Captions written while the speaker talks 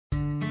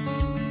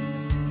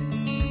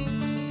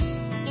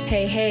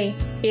Hey,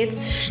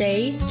 it's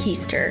Shay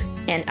Keister,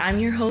 and I'm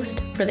your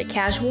host for the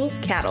Casual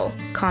Cattle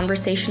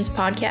Conversations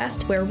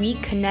podcast, where we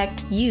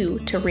connect you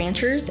to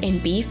ranchers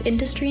and beef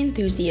industry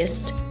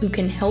enthusiasts who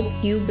can help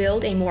you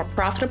build a more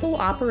profitable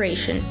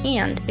operation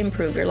and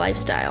improve your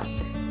lifestyle.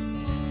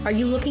 Are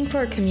you looking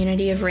for a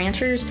community of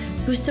ranchers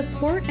who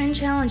support and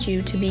challenge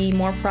you to be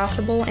more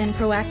profitable and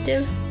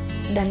proactive?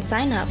 Then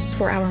sign up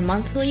for our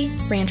monthly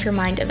Rancher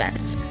Mind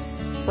events.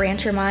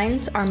 Rancher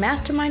Minds are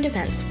mastermind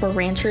events for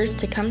ranchers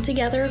to come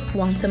together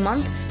once a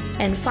month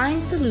and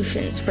find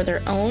solutions for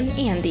their own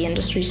and the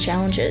industry's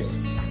challenges.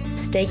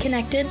 Stay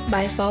connected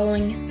by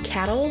following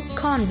Cattle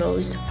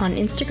Convos on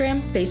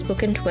Instagram,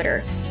 Facebook, and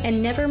Twitter,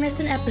 and never miss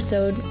an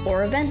episode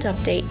or event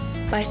update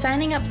by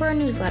signing up for our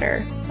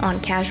newsletter on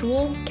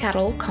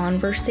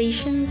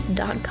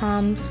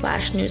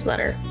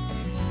casualcattleconversations.com/newsletter.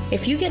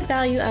 If you get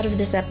value out of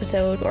this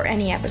episode or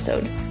any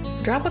episode,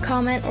 drop a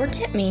comment or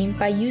tip me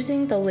by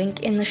using the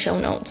link in the show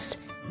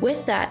notes.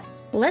 With that,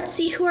 let's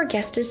see who our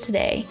guest is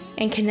today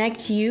and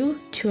connect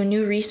you to a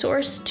new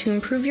resource to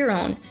improve your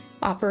own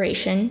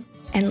operation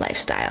and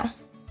lifestyle.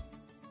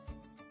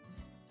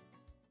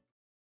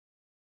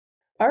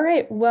 All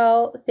right,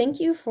 well, thank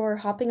you for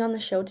hopping on the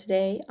show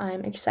today.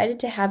 I'm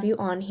excited to have you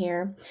on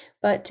here.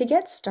 But to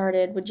get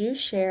started, would you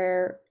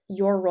share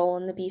your role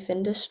in the beef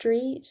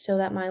industry so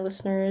that my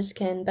listeners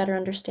can better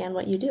understand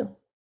what you do?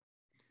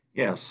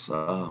 Yes,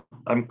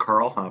 I'm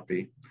Karl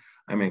Hoppe.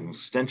 I'm an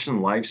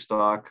extension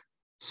livestock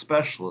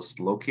specialist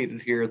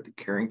located here at the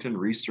Carrington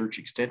Research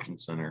Extension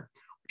Center,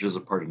 which is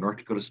a part of North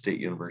Dakota State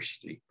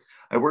University.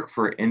 I work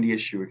for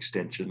NDSU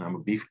Extension. I'm a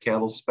beef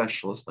cattle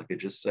specialist, like I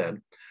just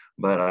said,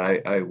 but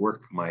I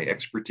work, my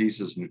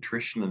expertise is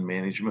nutrition and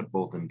management,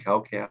 both in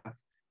cow-calf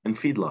and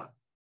feedlot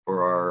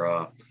for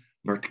our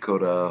North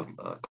Dakota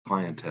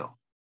clientele.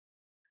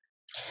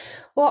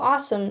 Well,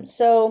 awesome.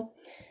 So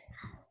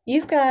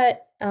you've got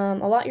a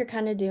lot you're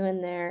kind of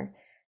doing there.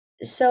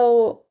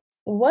 So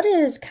what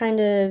is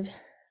kind of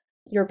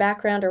your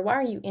background, or why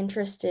are you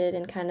interested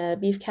in kind of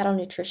beef cattle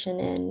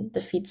nutrition and the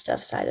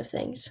Feedstuff side of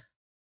things?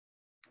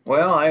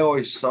 Well, I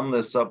always sum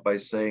this up by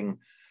saying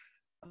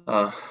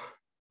my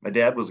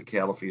dad was a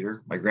cattle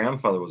feeder. My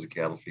grandfather was a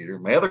cattle feeder.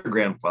 My other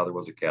grandfather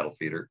was a cattle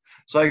feeder.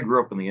 So I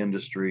grew up in the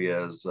industry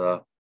as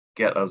a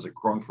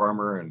corn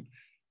farmer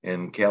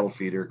and cattle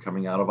feeder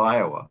coming out of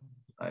Iowa.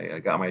 I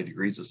got my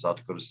degrees at South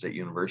Dakota State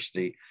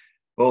University,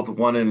 both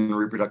one in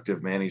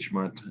reproductive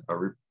management,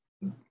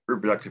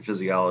 reproductive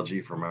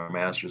physiology for my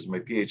master's. My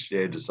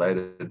PhD, I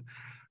decided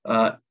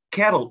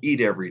cattle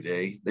eat every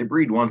day. They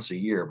breed once a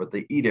year, but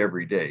they eat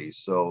every day.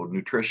 So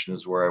nutrition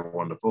is where I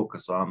wanted to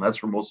focus on.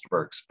 That's where most of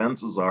our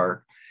expenses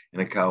are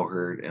in a cow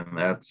herd, and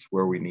that's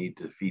where we need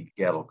to feed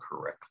cattle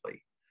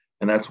correctly.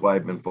 And that's why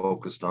I've been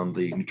focused on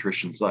the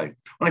nutrition side.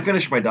 When I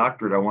finished my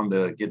doctorate, I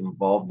wanted to get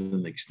involved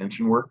in the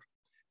extension work.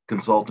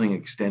 Consulting,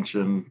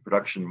 extension,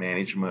 production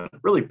management,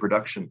 really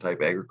production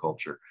type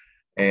agriculture.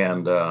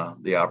 And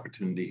the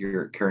opportunity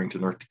here at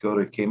Carrington, North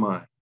Dakota came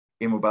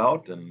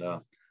about, and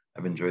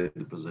I've enjoyed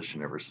the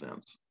position ever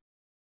since.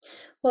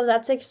 Well,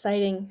 that's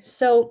exciting.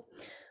 So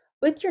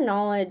with your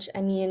knowledge,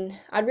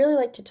 I'd really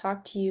like to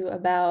talk to you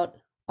about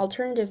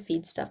alternative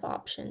feedstuff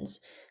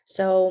options.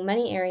 So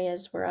many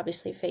areas were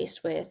obviously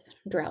faced with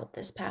drought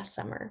this past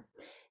summer.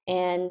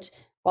 And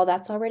while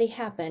that's already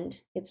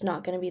happened, it's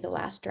not going to be the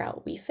last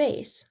drought we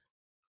face.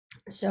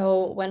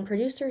 So when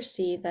producers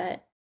see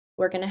that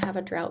we're going to have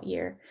a drought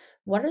year,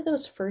 what are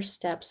those first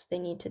steps they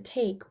need to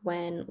take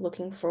when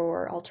looking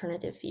for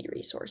alternative feed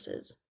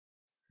resources?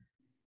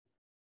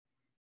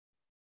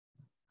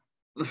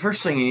 The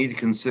first thing you need to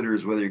consider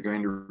is whether you're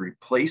going to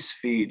replace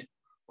feed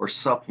or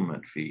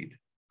supplement feed.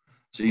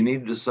 So you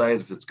need to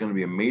decide if it's going to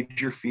be a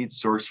major feed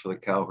source for the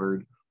cow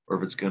herd, or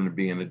if it's going to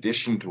be in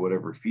addition to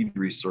whatever feed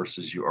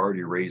resources you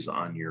already raise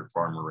on your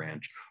farm or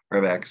ranch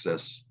or have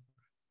access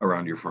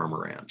around your farm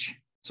or ranch.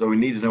 So we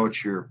need to know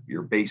what your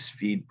base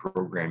feed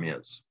program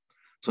is.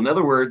 So in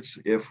other words,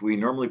 if we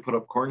normally put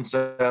up corn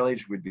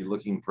silage, we'd be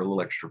looking for a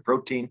little extra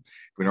protein.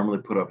 If we normally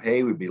put up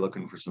hay, we'd be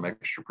looking for some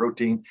extra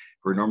protein.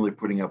 If we're normally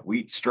putting up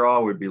wheat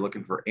straw, we'd be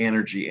looking for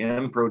energy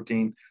and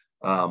protein.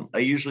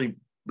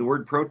 The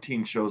word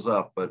protein shows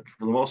up, but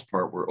for the most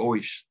part, we're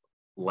always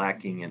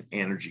lacking in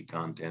energy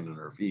content in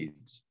our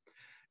feeds.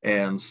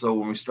 And so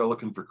when we start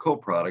looking for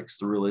co-products,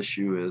 the real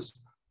issue is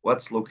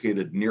what's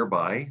located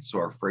nearby, so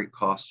our freight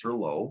costs are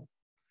low,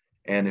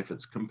 and if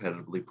it's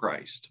competitively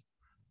priced.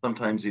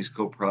 Sometimes these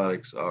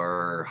co-products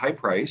are high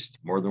priced,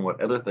 more than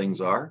what other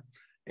things are,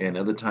 and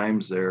other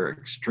times they're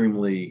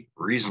extremely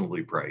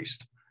reasonably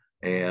priced,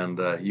 and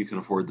you can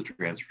afford the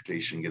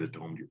transportation and get it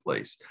home to your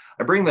place.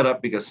 I bring that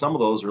up because some of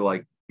those are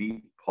like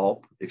beet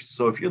pulp. If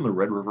you're in the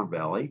Red River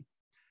Valley,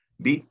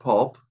 beet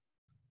pulp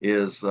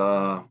is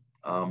a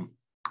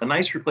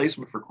nice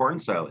replacement for corn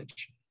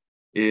silage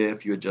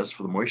if you adjust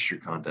for the moisture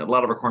content. A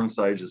lot of our corn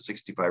silage is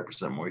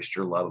 65%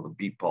 moisture. A lot of the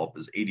beet pulp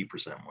is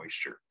 80%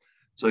 moisture.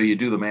 So you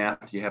do the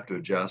math, you have to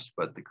adjust,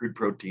 but the crude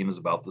protein is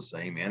about the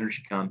same.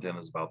 Energy content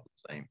is about the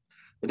same.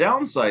 The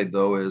downside,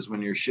 though, is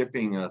when you're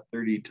shipping a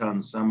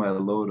 30-ton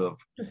semi-load of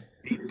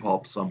feed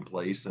pulp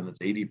someplace and it's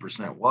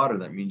 80% water,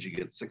 that means you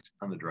get 6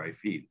 tons of dry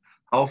feed.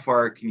 How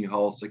far can you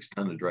haul 6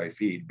 tons of dry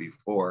feed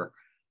before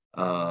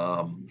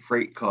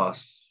freight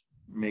costs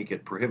make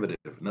it prohibitive?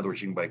 In other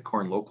words, you can buy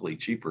corn locally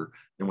cheaper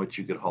than what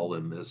you could haul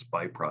in this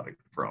byproduct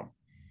from.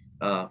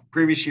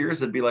 Previous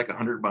years, it'd be like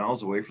 100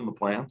 miles away from the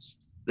plants.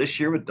 This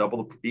year, with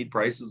double the feed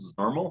prices as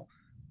normal,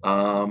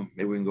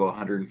 maybe we can go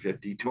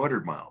 150,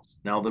 200 miles.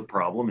 Now, the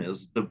problem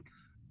is the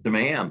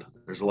demand.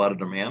 There's a lot of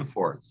demand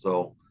for it.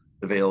 So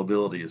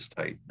availability is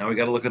tight. Now we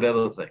got to look at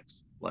other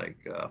things like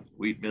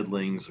wheat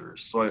middlings or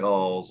soy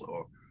hulls,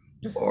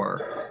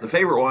 or the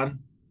favorite one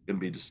is going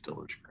to be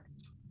distillers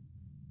grains.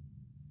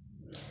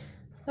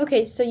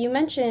 Okay, so you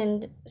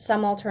mentioned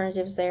some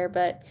alternatives there,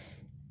 but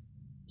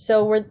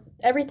so were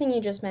everything you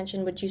just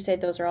mentioned, would you say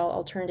those are all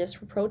alternatives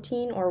for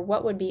protein, or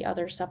what would be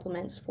other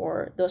supplements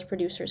for those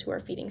producers who are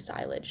feeding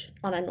silage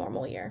on a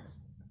normal year?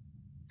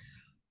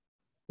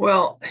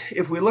 Well,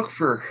 if we look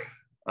for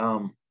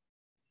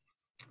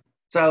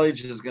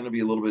silage is going to be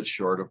a little bit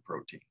short of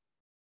protein.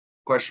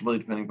 Questionably,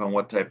 depending upon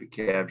what type of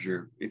calves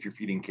if you're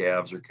feeding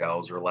calves or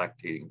cows or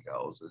lactating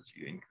cows, as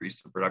you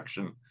increase the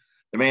production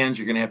demands,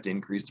 you're going to have to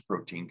increase the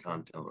protein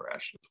content of the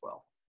ration as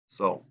well.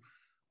 So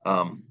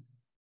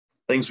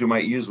things we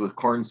might use with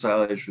corn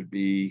silage would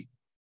be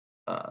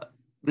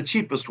the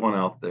cheapest one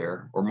out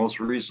there, or most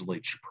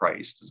reasonably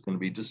priced, is going to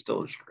be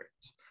distillers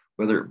grains,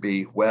 whether it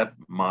be wet,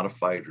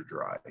 modified, or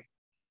dry.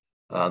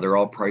 They're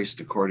all priced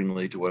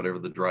accordingly to whatever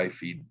the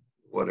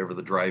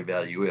dry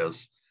value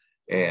is.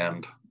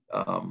 And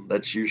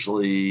that's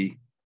usually,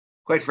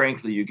 quite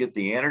frankly, you get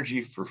the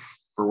energy for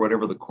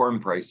whatever the corn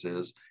price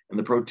is, and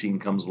the protein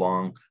comes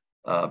along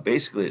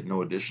basically at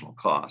no additional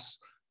cost.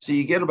 So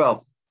you get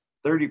about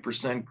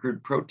 30%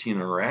 crude protein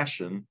in a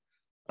ration,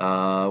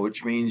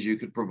 which means you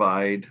could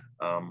provide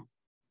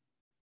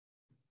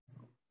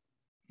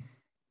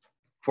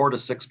 4 to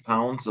 6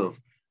 pounds of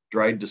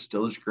dried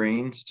distillers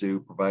grains to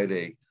provide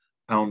a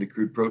pound of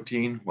crude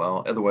protein.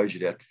 Well, otherwise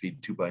you'd have to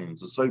feed 2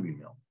 pounds of soybean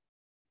meal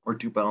or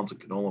 2 pounds of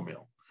canola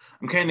meal.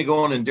 I'm kind of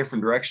going in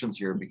different directions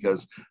here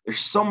because there's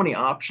so many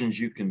options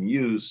you can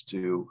use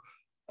to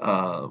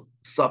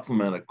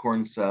supplement a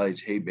corn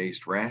silage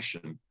hay-based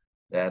ration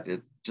that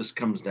it just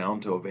comes down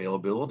to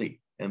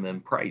availability and then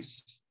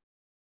price.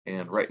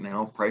 And right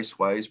now,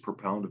 price-wise per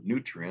pound of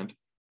nutrient,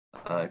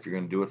 if you're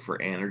going to do it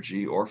for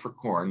energy or for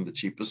corn, the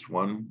cheapest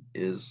one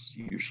is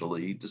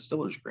usually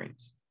distillers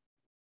grains.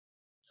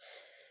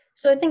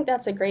 So I think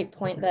that's a great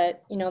point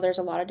that, there's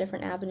a lot of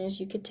different avenues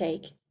you could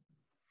take,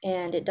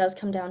 and it does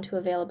come down to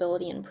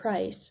availability and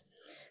price.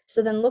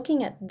 So then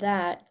looking at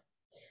that,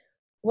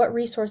 what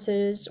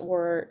resources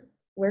or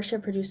where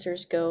should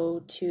producers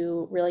go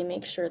to really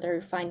make sure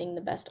they're finding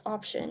the best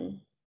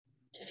option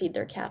to feed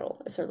their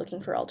cattle if they're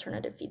looking for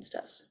alternative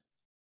feedstuffs?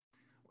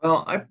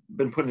 Well, I've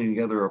been putting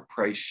together a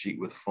price sheet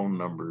with phone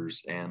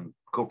numbers and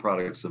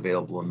co-products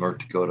available in North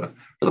Dakota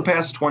for the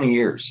past 20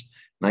 years.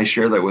 And I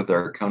share that with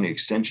our county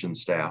extension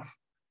staff,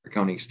 our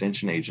county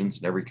extension agents,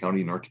 and every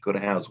county in North Dakota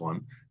has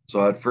one.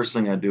 So the first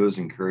thing I do is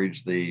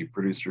encourage the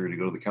producer to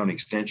go to the county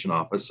extension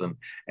office and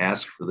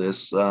ask for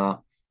this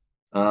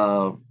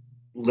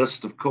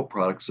list of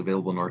co-products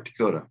available in North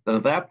Dakota. Then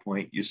at that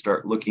point, you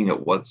start looking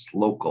at what's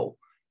local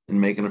and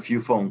making a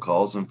few phone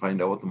calls and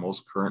find out what the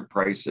most current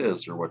price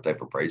is or what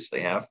type of price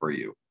they have for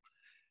you.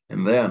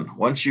 And then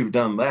once you've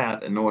done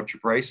that and know what your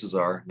prices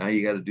are, now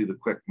you got to do the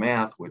quick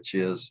math, which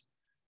is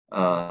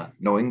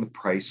knowing the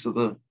price of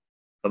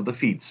the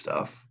feed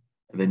stuff.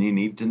 And then you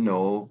need to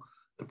know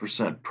the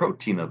percent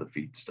protein of the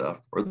feed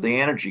stuff or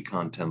the energy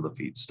content of the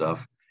feed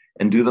stuff,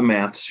 and do the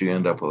math so you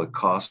end up with a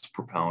cost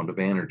per pound of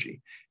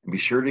energy. And be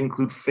sure to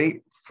include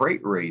freight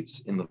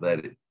rates into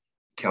that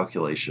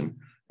calculation.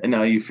 And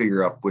now you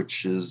figure out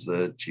which is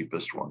the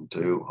cheapest one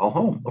to haul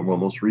home, or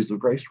most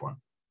reasonably priced one.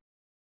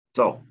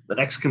 So the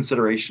next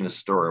consideration is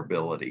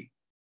storability.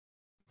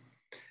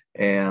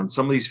 And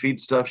some of these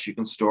feedstuffs you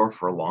can store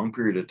for a long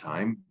period of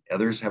time.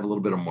 Others have a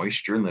little bit of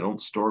moisture and they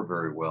don't store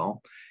very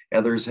well.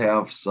 Others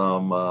have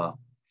some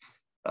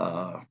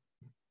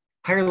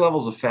higher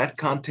levels of fat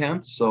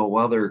content. So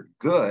while they're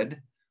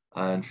good,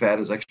 and fat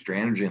is extra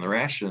energy in the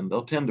ration,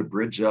 they'll tend to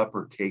bridge up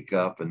or cake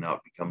up, and now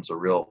it becomes a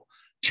real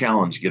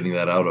challenge getting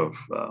that out of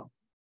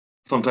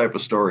some type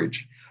of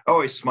storage. I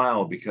always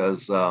smile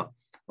because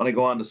when I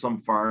go on to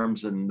some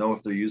farms and know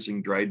if they're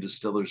using dried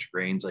distillers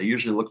grains, I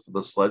usually look for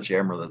the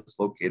sledgehammer that's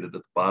located at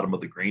the bottom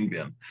of the grain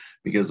bin,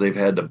 because they've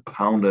had to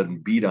pound it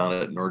and beat on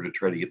it in order to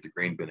try to get the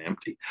grain bin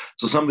empty.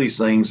 So some of these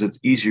things, it's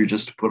easier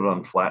just to put it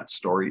on flat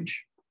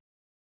storage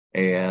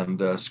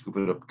and scoop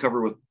it up,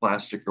 cover with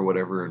plastic or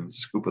whatever, and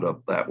scoop it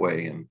up that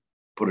way and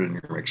put it in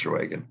your mixer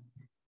wagon.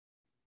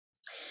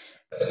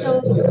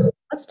 So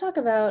let's talk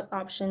about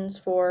options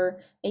for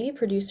maybe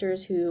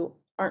producers who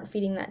aren't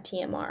feeding that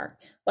TMR.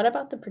 What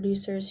about the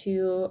producers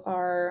who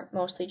are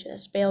mostly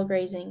just bale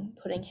grazing,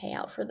 putting hay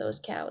out for those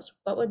cows?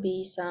 What would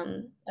be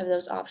some of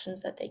those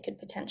options that they could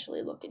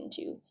potentially look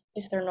into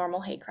if their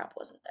normal hay crop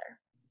wasn't there?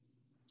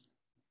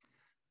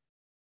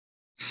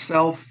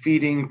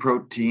 Self-feeding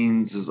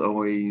proteins is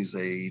always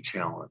a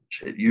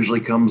challenge. It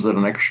usually comes at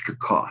an extra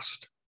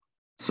cost.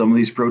 Some of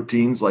these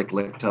proteins, like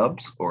lick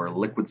tubs or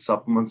liquid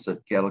supplements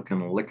that cattle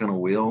can lick on a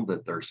wheel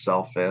that they're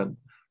self-fed,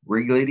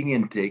 regulating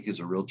intake is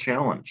a real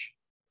challenge.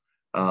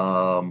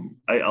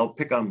 I'll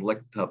pick on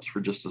lick tubs for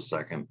just a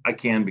second. I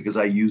can because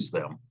I use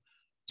them.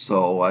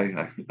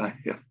 So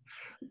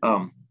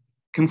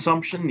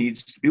consumption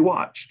needs to be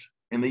watched,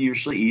 and they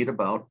usually eat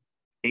about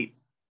 8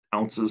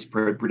 ounces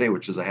per day,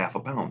 which is a half a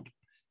pound.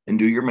 And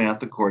do your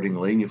math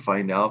accordingly, and you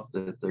find out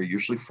that they're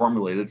usually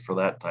formulated for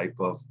that type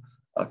of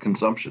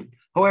consumption.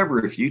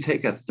 However, if you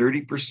take a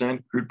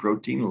 30% crude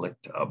protein lick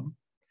tub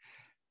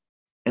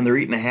and they're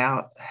eating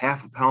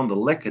half a pound of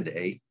lick a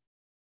day,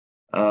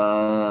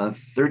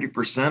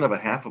 30% of a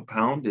half a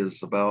pound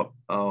is about,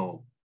 doing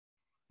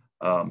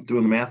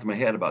the math in my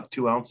head, about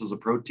 2 ounces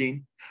of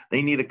protein.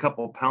 They need a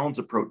couple of pounds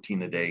of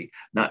protein a day,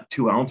 not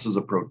 2 ounces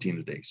of protein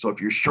a day. So if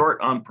you're short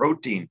on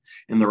protein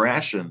in the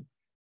ration,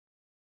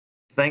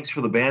 thanks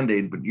for the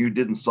Band-Aid, but you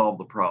didn't solve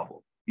the problem.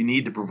 You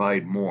need to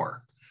provide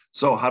more.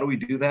 So how do we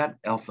do that?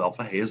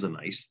 Alfalfa hay is a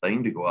nice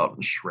thing to go out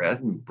and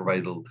shred and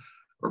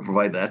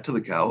provide that to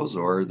the cows,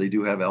 or they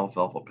do have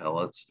alfalfa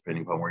pellets,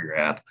 depending upon where you're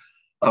at.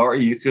 Or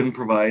you can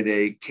provide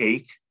a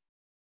cake,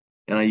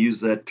 and I use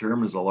that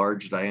term as a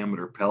large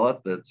diameter pellet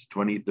that's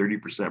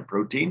 20-30%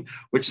 protein,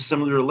 which is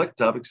similar to a lick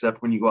tub,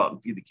 except when you go out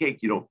and feed the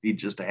cake, you don't feed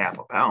just a half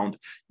a pound.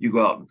 You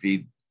go out and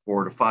feed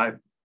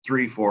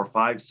 3, 4,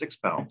 5, 6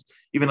 pounds,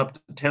 even up to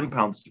 10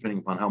 pounds, depending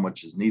upon how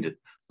much is needed.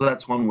 So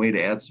that's one way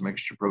to add some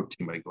extra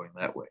protein by going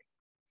that way.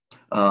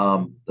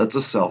 That's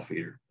a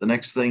self-feeder. The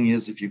next thing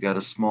is, if you've got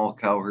a small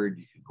cow herd,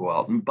 you could go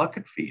out and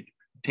bucket feed.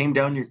 Tame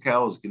down your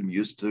cows, get them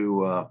used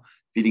to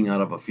feeding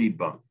out of a feed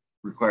bunk.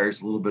 Requires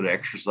a little bit of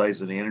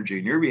exercise and energy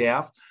on your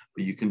behalf,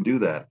 but you can do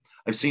that.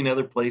 I've seen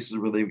other places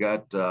where they've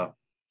got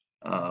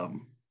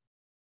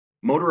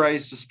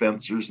motorized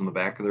dispensers in the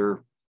back of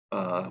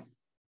their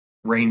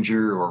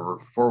Ranger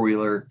or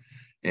four-wheeler,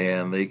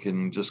 and they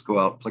can just go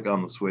out, click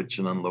on the switch,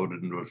 and unload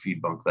it into a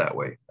feed bunk that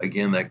way.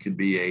 Again, that could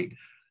be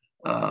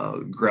a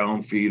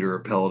ground feed or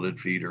a pelleted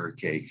feed or a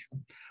cake.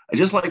 I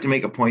just like to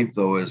make a point,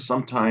 though, is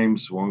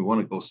sometimes when we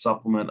want to go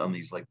supplement on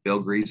these like bale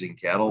grazing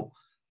cattle,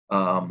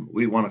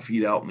 we want to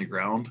feed out in the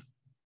ground.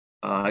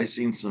 I've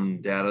seen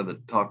some data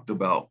that talked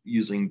about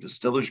using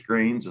distiller's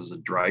grains as a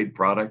dried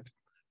product,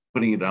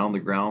 putting it on the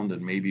ground,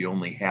 and maybe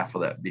only half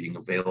of that being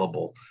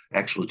available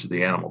actually to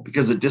the animal,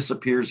 because it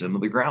disappears into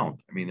the ground.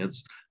 I mean,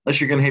 it's,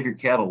 unless you're going to have your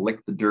cattle lick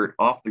the dirt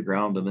off the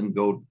ground and then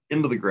go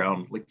into the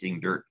ground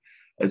licking dirt,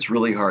 it's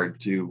really hard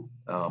to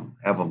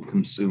have them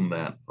consume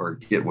that or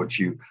have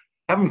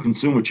them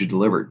consume what you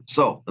delivered.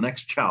 So the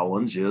next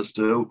challenge is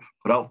to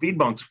put out feed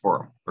bunks for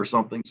them or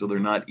something so they're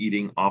not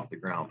eating off the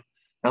ground.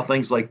 Now,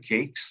 things like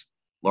cakes,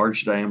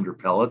 large diameter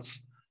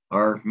pellets,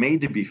 are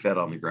made to be fed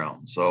on the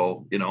ground.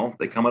 So,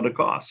 they come at a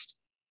cost.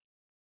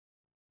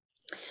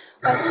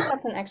 Well, I think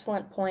that's an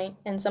excellent point,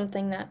 and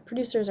something that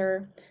producers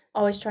are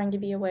always trying to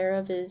be aware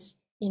of is,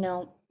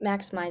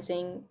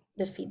 maximizing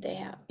the feed they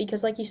have.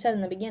 Because like you said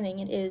in the beginning,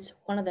 it is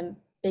one of the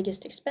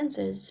biggest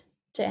expenses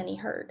to any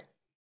herd.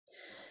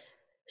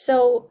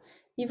 So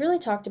you've really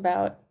talked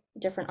about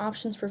different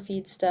options for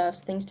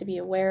feedstuffs, things to be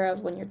aware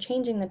of when you're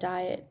changing the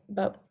diet,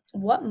 but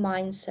what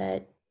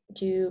mindset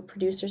do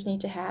producers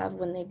need to have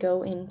when they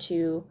go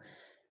into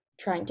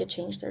trying to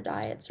change their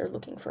diets or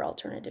looking for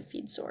alternative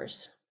feed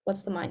source?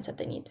 What's the mindset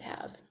they need to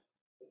have?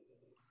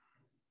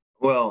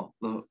 Well,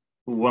 the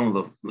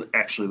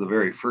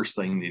very first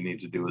thing they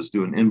need to do is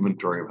do an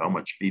inventory of how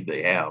much feed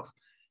they have,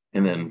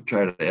 and then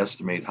try to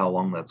estimate how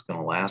long that's going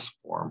to last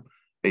for them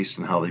based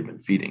on how they've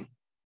been feeding.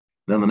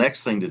 Then the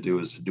next thing to do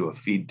is to do a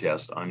feed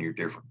test on your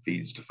different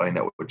feeds to find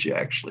out what you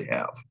actually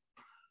have.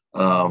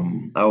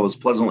 I was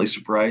pleasantly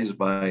surprised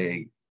by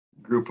a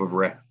group of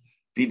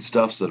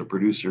feedstuffs that a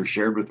producer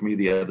shared with me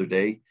the other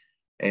day.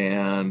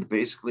 And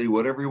basically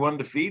whatever he wanted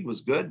to feed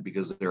was good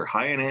because they're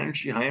high in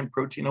energy, high in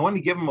protein. I wanted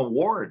to give him an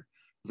award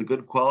for the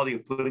good quality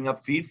of putting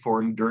up feed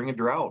for him during a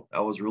drought.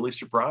 I was really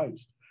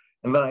surprised.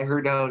 And then I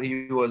heard how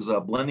he was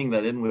blending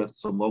that in with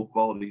some low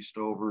quality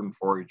stover and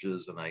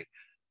forages. And I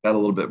got a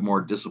little bit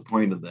more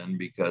disappointed then,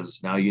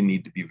 because now you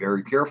need to be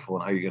very careful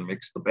in how you're going to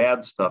mix the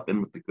bad stuff in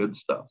with the good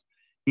stuff.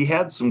 He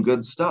had some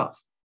good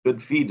stuff. Good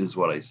feed is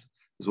what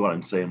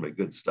I'm saying, but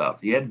good stuff.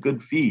 He had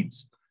good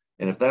feeds.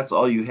 And if that's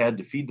all you had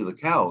to feed to the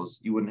cows,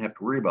 you wouldn't have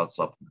to worry about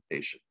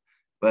supplementation.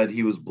 But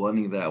he was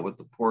blending that with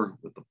the poor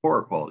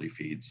quality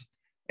feeds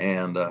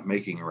and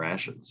making a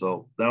ration.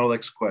 So now the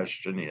next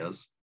question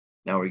is,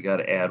 now we got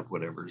to add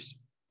whatever's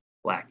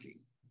lacking.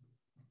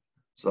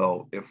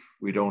 So if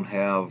we don't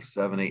have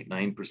 7, 8,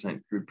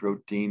 9% crude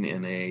protein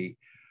in a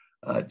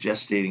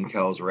gestating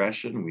cow's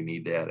ration, we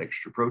need to add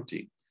extra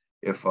protein.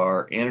 If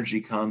our energy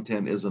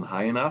content isn't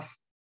high enough,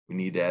 we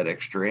need to add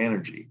extra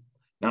energy.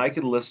 Now I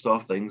could list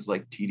off things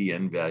like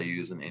TDN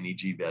values and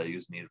NEG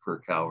values needed for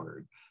a cow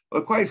herd,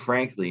 but quite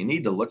frankly, you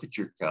need to look at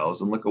your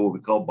cows and look at what we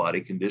call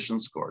body condition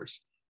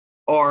scores.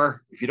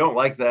 Or if you don't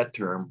like that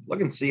term,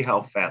 look and see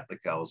how fat the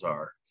cows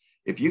are.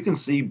 If you can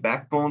see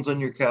backbones on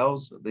your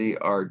cows, they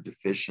are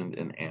deficient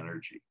in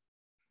energy.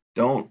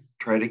 Don't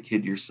try to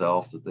kid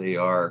yourself that they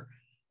are,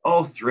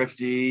 oh,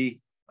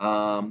 thrifty,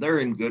 they're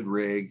in good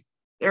rig,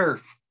 they're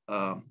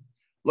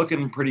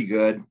looking pretty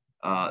good.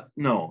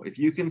 No, if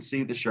you can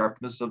see the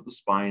sharpness of the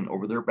spine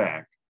over their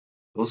back,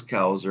 those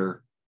cows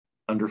are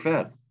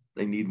underfed.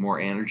 They need more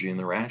energy in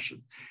the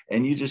ration.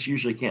 And you just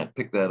usually can't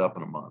pick that up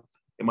in a month.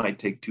 It might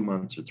take 2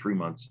 months or 3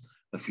 months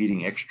of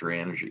feeding extra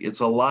energy. It's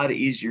a lot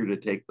easier to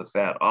take the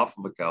fat off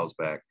of a cow's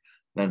back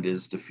than it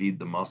is to feed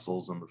the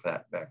muscles and the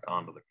fat back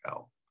onto the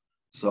cow.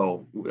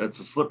 So it's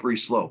a slippery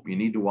slope. You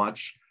need to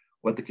watch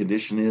what the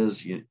condition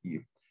is.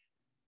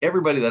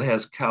 Everybody that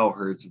has cow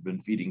herds have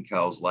been feeding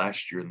cows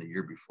last year and the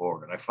year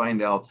before. And I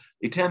find out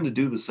they tend to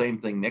do the same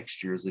thing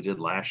next year as they did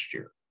last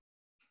year.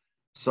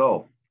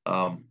 So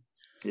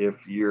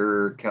if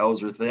your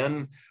cows are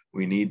thin,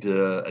 we need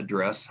to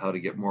address how to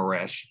get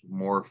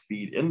more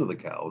feed into the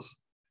cows.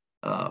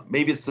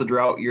 Maybe it's the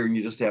drought year and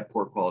you just have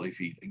poor quality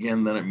feed.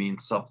 Again, then it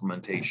means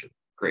supplementation.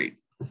 Great.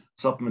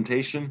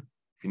 Supplementation,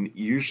 you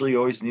usually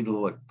always need a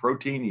little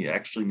protein. You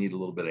actually need a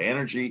little bit of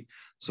energy.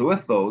 So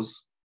with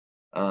those,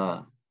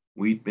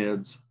 wheat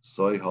midds,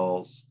 soy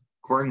hulls,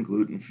 corn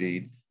gluten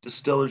feed,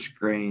 distillers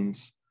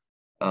grains,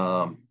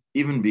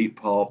 even beet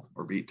pulp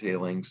or beet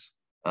tailings.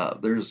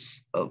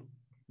 There's a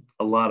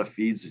lot of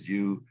feeds that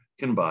you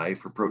can buy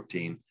for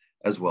protein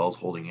as well as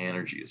holding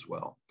energy as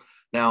well.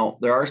 Now,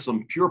 there are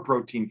some pure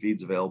protein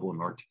feeds available in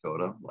North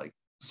Dakota, like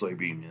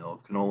soybean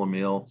meal, canola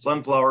meal,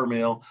 sunflower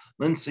meal,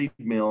 linseed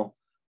meal,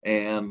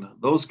 and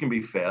those can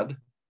be fed.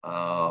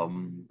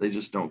 They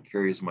just don't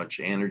carry as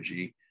much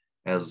energy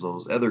as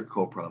those other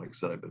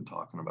co-products that I've been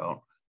talking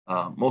about,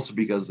 mostly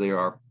because they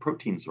are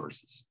protein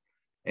sources.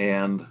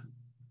 And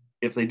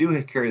if they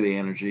do carry the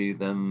energy,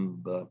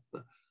 then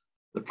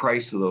the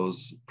price of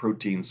those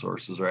protein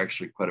sources are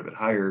actually quite a bit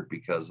higher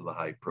because of the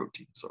high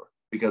protein source,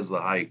 because of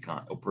the high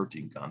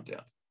protein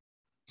content.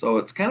 So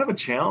it's kind of a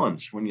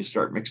challenge when you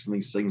start mixing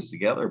these things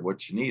together,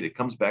 what you need. It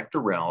comes back to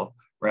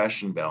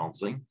ration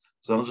balancing.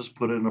 So I'll just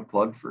put in a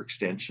plug for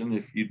extension.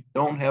 If you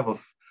don't have an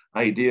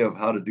idea of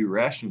how to do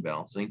ration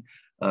balancing,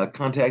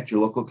 contact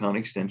your local county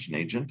extension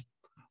agent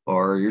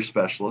or your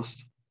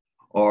specialist,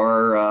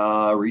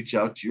 or reach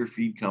out to your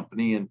feed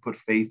company and put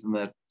faith in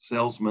that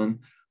salesman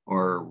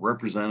or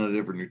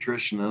representative or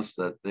nutritionist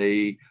that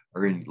they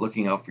are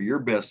looking out for your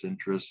best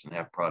interests and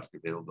have product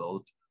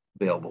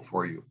available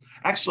for you.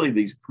 Actually,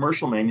 these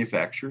commercial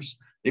manufacturers,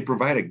 they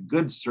provide a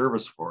good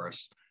service for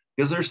us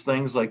because there's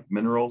things like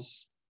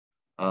minerals,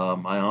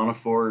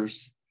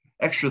 ionophores,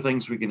 extra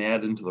things we can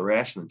add into the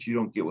ration that you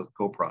don't get with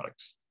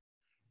co-products.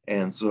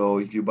 And so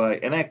if you buy,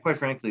 and quite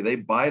frankly, they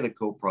buy the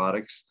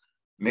co-products,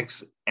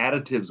 mix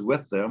additives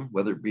with them,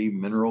 whether it be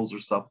minerals or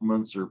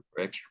supplements or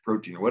extra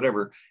protein or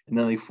whatever, and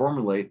then they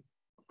formulate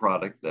a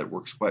product that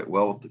works quite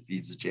well with the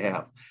feeds that you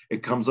have.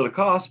 It comes at a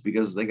cost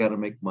because they got to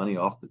make money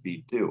off the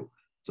feed too.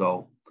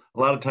 So a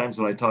lot of times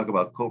when I talk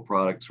about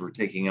co-products, we're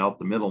taking out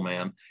the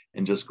middleman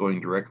and just going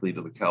directly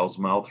to the cow's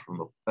mouth from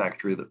the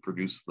factory that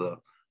produced the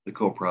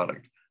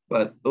co-product.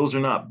 But those are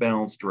not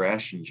balanced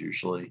rations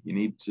usually. You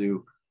need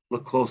to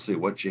look closely at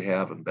what you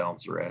have and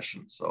balance the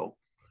ration. So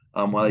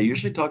while I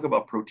usually talk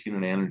about protein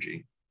and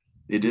energy,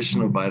 the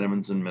addition of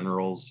vitamins and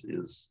minerals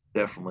is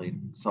definitely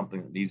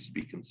something that needs to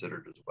be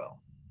considered as well.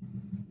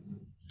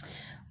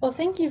 Well,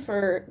 thank you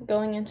for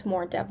going into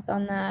more depth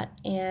on that.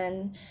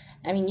 And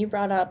I mean, you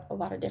brought up a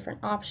lot of different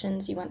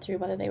options. You went through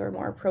whether they were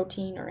more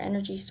protein or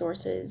energy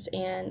sources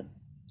and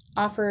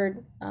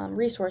offered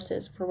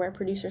resources for where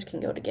producers can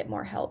go to get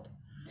more help.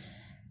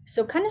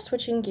 So kind of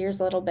switching gears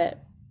a little bit,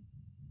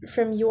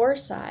 from your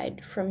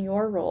side, from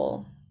your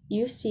role,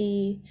 you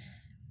see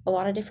a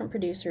lot of different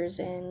producers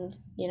and,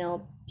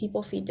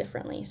 people feed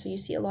differently. So you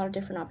see a lot of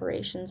different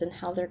operations and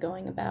how they're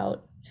going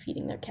about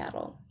feeding their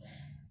cattle.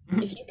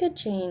 If you could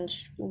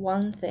change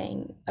one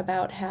thing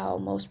about how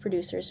most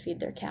producers feed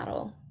their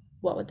cattle,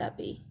 what would that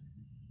be?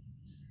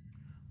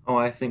 Oh,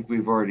 I think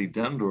we've already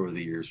done it over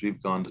the years.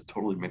 We've gone to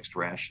totally mixed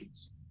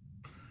rations.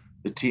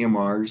 The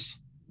TMRs,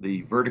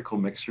 the vertical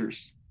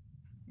mixers,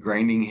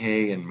 grinding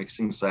hay and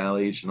mixing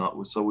silage, and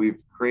all, so we've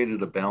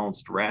created a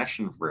balanced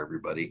ration for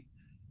everybody,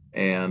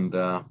 and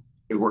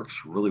it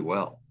works really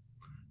well.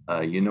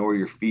 You know where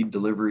your feed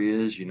delivery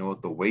is, you know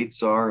what the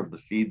weights are of the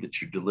feed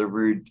that you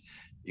delivered.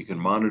 You can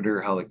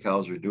monitor how the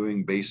cows are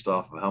doing based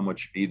off of how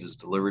much feed is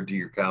delivered to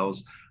your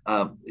cows.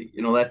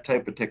 That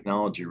type of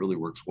technology really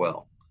works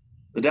well.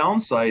 The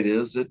downside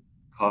is it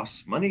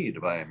costs money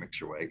to buy a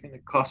mixer wagon.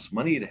 It costs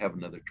money to have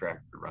another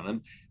tractor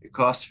running. It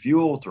costs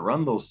fuel to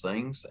run those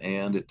things,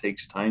 and it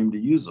takes time to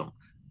use them.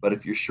 But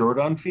if you're short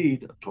on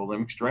feed, a totally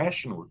mixed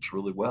ration works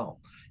really well.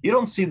 You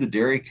don't see the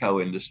dairy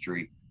cow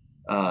industry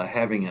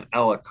having an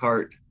a la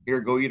carte, here,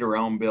 go eat a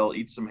round bill,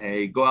 eat some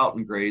hay, go out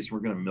and graze,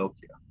 we're going to milk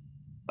you.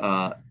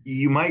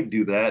 You might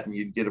do that and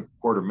you'd get a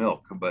quart of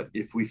milk, but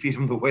if we feed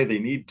them the way they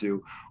need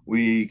to,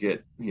 we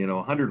get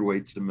 100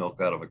 weights of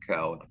milk out of a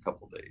cow in a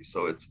couple of days.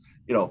 So it's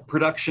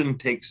production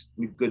takes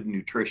good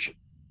nutrition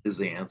is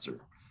the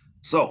answer.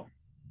 So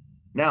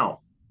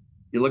now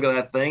you look at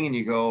that thing and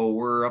you go,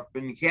 we're up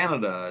in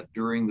Canada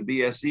during the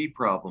BSE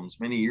problems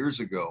many years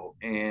ago,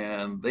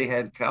 and they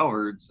had cow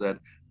herds that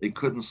they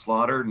couldn't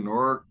slaughter,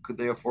 nor could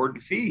they afford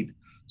to feed.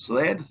 So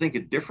they had to think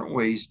of different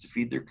ways to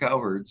feed their cow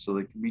herds so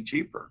they could be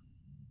cheaper.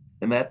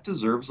 And that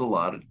deserves a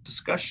lot of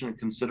discussion and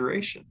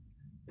consideration.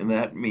 And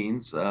that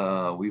means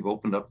we've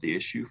opened up the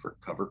issue for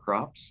cover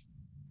crops,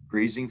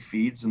 grazing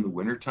feeds in the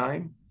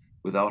wintertime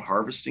without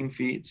harvesting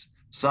feeds,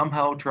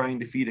 somehow trying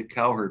to feed a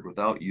cow herd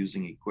without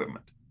using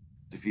equipment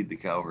to feed the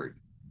cow herd.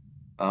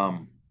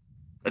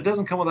 That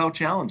doesn't come without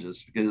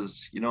challenges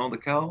because, the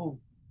cow,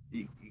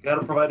 you got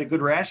to provide a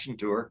good ration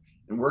to her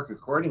and work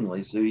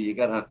accordingly. So you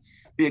got to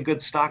be a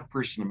good stock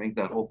person to make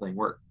that whole thing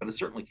work, but it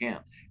certainly can.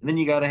 And then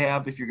you got to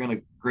have, if you're going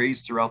to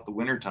graze throughout the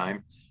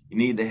wintertime, you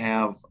need to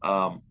have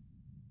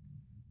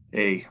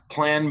a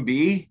plan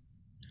B.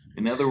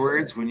 In other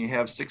words, when you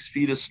have 6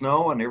 feet of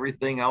snow and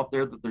everything out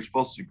there that they're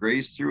supposed to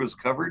graze through is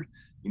covered,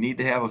 you need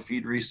to have a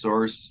feed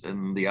resource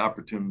and the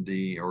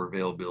opportunity or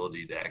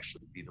availability to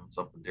actually feed them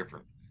something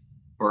different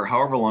for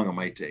however long it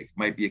might take.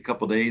 Might be a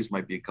couple days,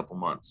 might be a couple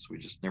months. We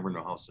just never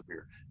know how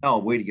severe. Now, a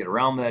way to get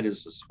around that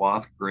is to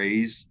swath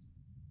graze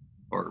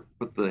or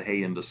put the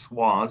hay into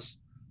swaths,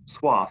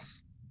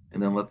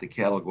 and then let the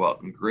cattle go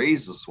out and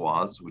graze the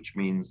swaths, which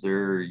means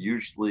they're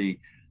usually,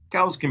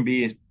 cows can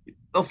be,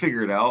 they'll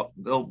figure it out.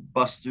 They'll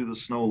bust through the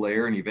snow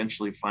layer and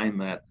eventually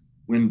find that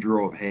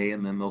windrow of hay,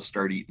 and then they'll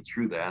start eating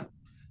through that.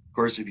 Of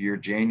course, if you're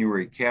a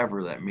January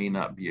calver, that may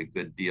not be a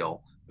good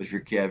deal. But if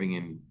you're calving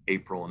in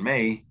April and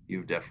May,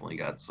 you've definitely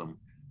got some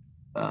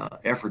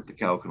effort the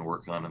cow can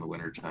work on in the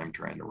wintertime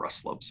trying to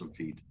rustle up some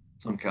feed.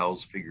 Some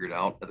cows figure it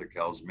out, other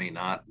cows may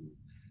not. And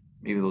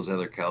maybe those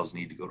other cows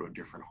need to go to a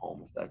different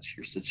home if that's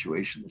your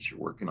situation that you're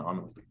working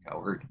on with the cow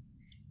herd.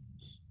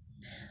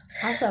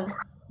 Awesome.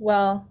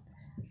 Well,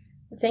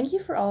 thank you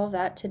for all of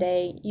that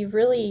today. You've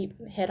really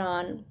hit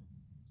on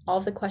all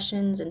of the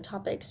questions and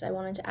topics I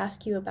wanted to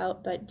ask you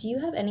about, but do you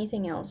have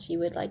anything else you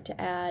would like to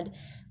add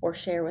or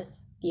share with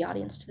the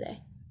audience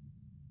today?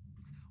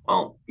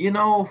 Well,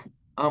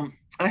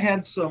 I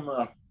had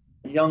some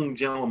young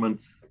gentlemen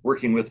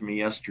working with me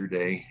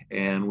yesterday,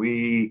 and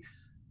we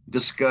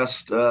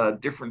discussed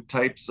different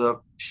types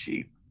of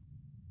sheep.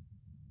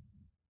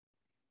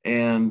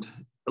 And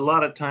a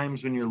lot of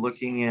times when you're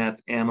looking at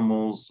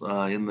animals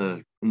in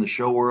the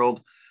show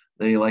world,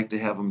 they like to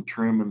have them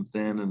trim and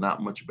thin and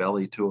not much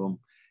belly to them.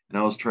 And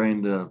I was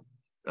trying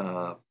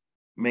to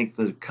make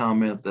the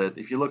comment that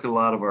if you look at a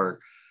lot of our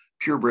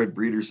purebred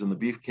breeders in the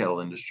beef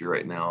cattle industry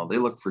right now, they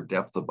look for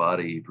depth of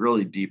body,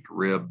 really deep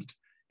ribbed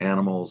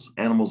animals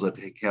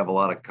that have a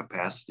lot of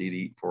capacity to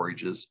eat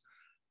forages.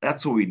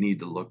 That's what we need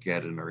to look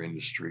at in our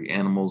industry,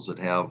 animals that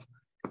have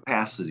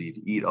capacity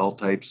to eat all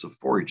types of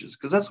forages,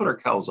 because that's what our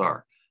cows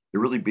are.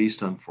 They're really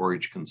based on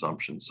forage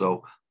consumption.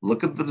 So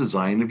look at the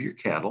design of your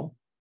cattle,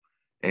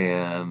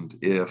 and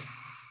if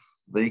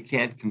they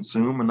can't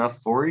consume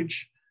enough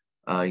forage,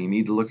 you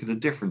need to look at a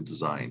different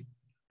design.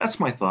 That's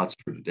my thoughts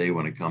for today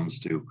when it comes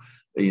to,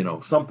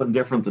 something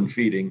different than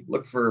feeding.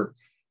 Look for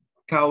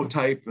cow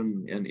type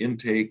and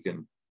intake.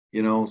 And,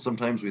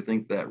 sometimes we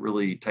think that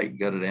really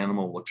tight-gutted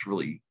animal looks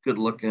really good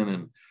looking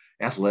and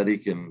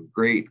athletic and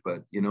great,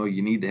 but,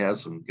 you need to have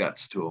some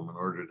guts to them in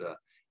order to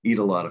eat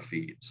a lot of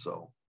feed.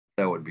 So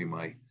that would be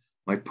my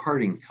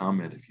parting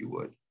comment, if you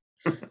would.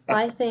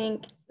 I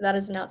think that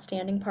is an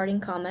outstanding parting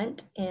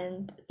comment,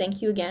 and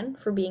thank you again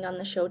for being on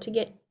the show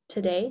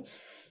today.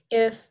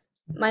 If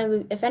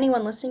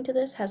anyone listening to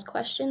this has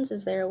questions,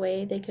 is there a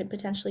way they could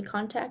potentially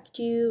contact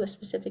you, a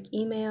specific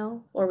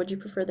email, or would you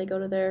prefer they go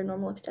to their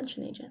normal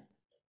extension agent?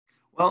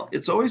 Well,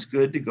 it's always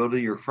good to go to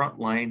your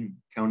frontline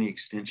county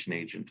extension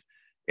agent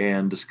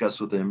and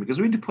discuss with them, because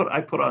I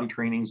put on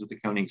trainings with the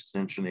county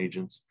extension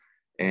agents,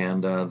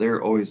 and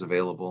they're always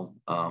available.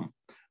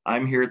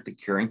 I'm here at the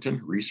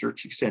Carrington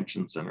Research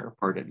Extension Center,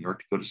 part at North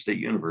Dakota State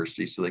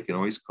University, so they can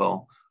always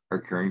call our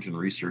Carrington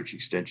Research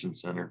Extension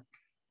Center.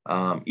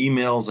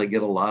 Emails, I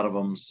get a lot of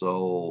them,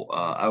 so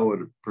I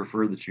would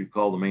prefer that you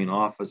call the main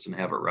office and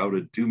have it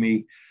routed to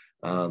me,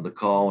 the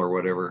call or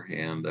whatever,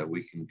 and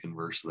we can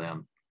converse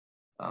then.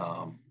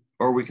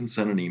 Or we can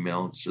send an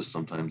email. It's just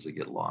sometimes they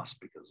get lost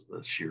because of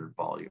the sheer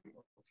volume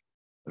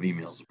of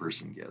emails a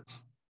person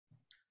gets.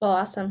 Well,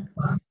 awesome.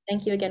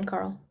 Thank you again,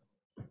 Karl.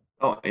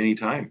 Oh,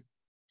 anytime.